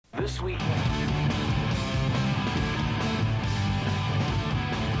this weekend.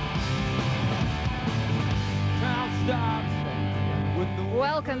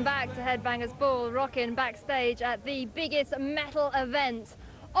 Welcome back to Headbangers Ball, rocking backstage at the biggest metal event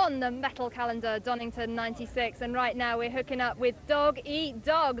on the metal calendar, Donnington 96. And right now we're hooking up with Dog Eat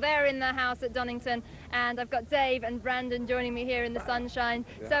Dog. They're in the house at Donnington, and I've got Dave and Brandon joining me here in the sunshine.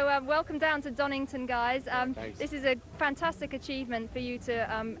 Yeah. So welcome down to Donnington, guys. This is a fantastic achievement for you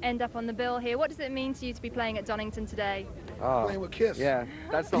to end up on the bill here. What does it mean to you to be playing at Donnington today? Playing with Kiss. Yeah,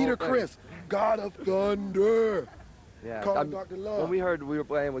 that's the Peter Criss, God of Thunder. Yeah, Dr. Love. When we heard we were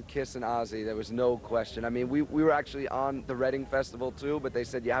playing with Kiss and Ozzy, there was no question. I mean, we were actually on the Reading Festival too, but they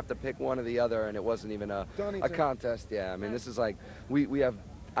said you have to pick one or the other, and it wasn't even a contest. Yeah, I mean, this is like, we have,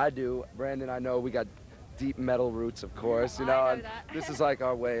 Brandon, I know, we got deep metal roots, of course, you know, and this is like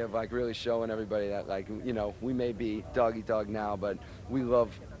our way of like really showing everybody that, like, you know, we may be Dog Eat Dog now, but we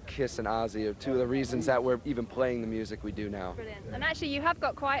love Kiss and Ozzy are two of the reasons that we're even playing the music we do now. Brilliant. And actually you have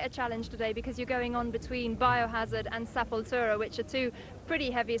got quite a challenge today because you're going on between Biohazard and Sepultura, which are two pretty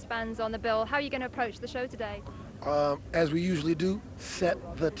heaviest bands on the bill. How are you going to approach the show today? As we usually do, set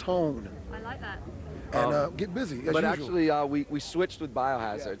the tone. I like that. And get busy, as but usual. actually, we switched with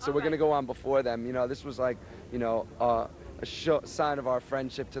Biohazard, so we're going to go on before them. You know, this was like, you know, a sign of our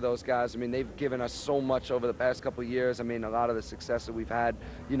friendship to those guys. I mean, they've given us so much over the past couple of years. I mean, a lot of the success that we've had,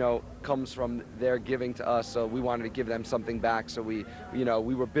 you know, comes from their giving to us, so we wanted to give them something back. So we, you know,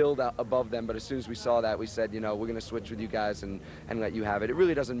 we were billed above them, but as soon as we saw that, we said, you know, we're going to switch with you guys and let you have it. It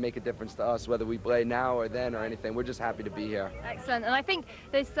really doesn't make a difference to us whether we play now or then or anything. We're just happy to be here. Excellent. And I think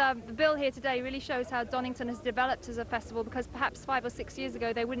this the bill here today really shows how Donnington has developed as a festival, because perhaps 5 or 6 years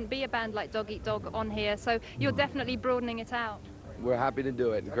ago there wouldn't be a band like Dog Eat Dog on here, so you're definitely broadening it out. We're happy to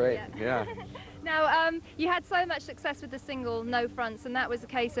do it. Great. Yeah. Now, you had so much success with the single No Fronts, and that was a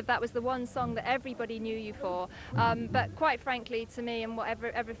case of that was the one song that everybody knew you for. But quite frankly, to me and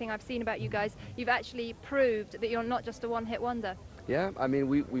everything I've seen about you guys, you've actually proved that you're not just a one-hit wonder. Yeah, I mean,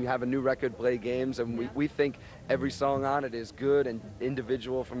 we have a new record, Play Games, and we think every song on it is good and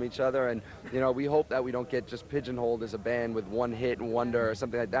individual from each other. And, you know, we hope that we don't get just pigeonholed as a band with one hit and wonder or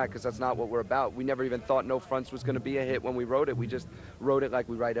something like that, because that's not what we're about. We never even thought No Fronts was going to be a hit when we wrote it. We just wrote it like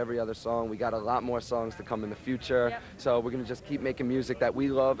we write every other song. We got a lot more songs to come in the future. Yep. So we're going to just keep making music that we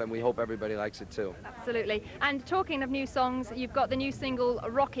love, and we hope everybody likes it too. Absolutely. And talking of new songs, you've got the new single,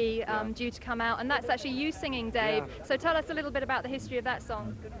 Rocky, due to come out, and that's actually you singing, Dave. Yeah. So tell us a little bit about the history of that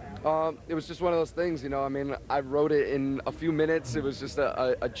song. It was just one of those things, you know. I mean, I wrote it in a few minutes. It was just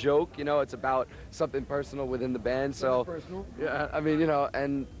a joke, you know. It's about something personal within the band. So, yeah, I mean, you know,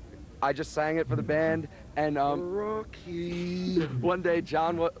 and I just sang it for the band. And Rocky. One day,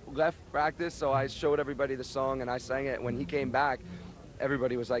 John left practice, so I showed everybody the song, and I sang it. When he came back,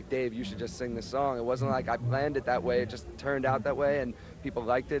 everybody was like, Dave, you should just sing this song. It wasn't like I planned it that way. It just turned out that way, and people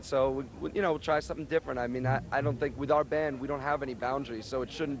liked it. So, you know, we'll try something different. I mean, I don't think, with our band, we don't have any boundaries, so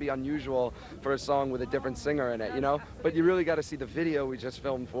it shouldn't be unusual for a song with a different singer in it, you know? But you really got to see the video we just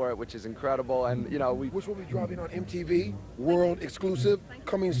filmed for it, which is incredible. And, you know, which will be dropping on MTV, world exclusive,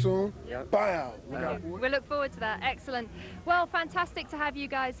 coming soon. Yep. Bye. We look forward to that. Excellent. Well, fantastic to have you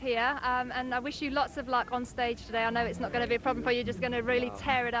guys here, and I wish you lots of luck on stage today. I know it's not going to be a problem for you. You're just going to really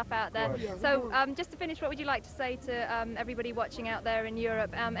tear it up out there. So just to finish, what would you like to say to everybody watching out there in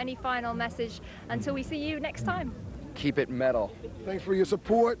Europe? Any final message until we see you next time? Keep it metal. Thanks for your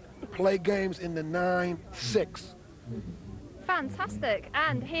support. Play Games in the 9-6. Fantastic.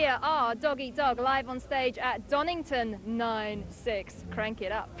 And here are Dog Eat Dog live on stage at Donnington 9-6. Crank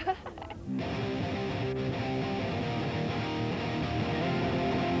it up.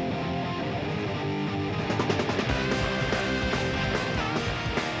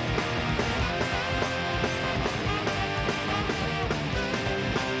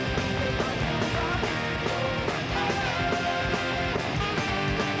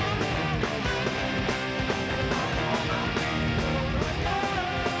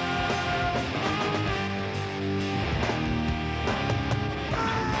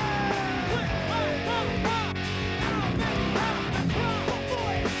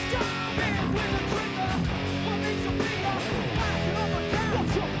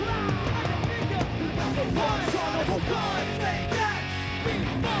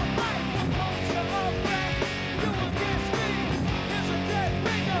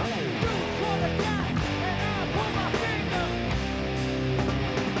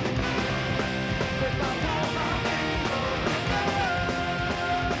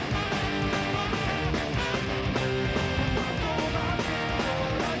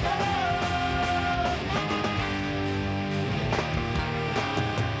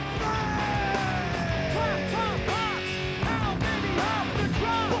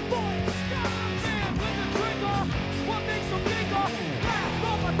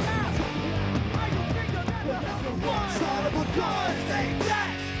 day, day.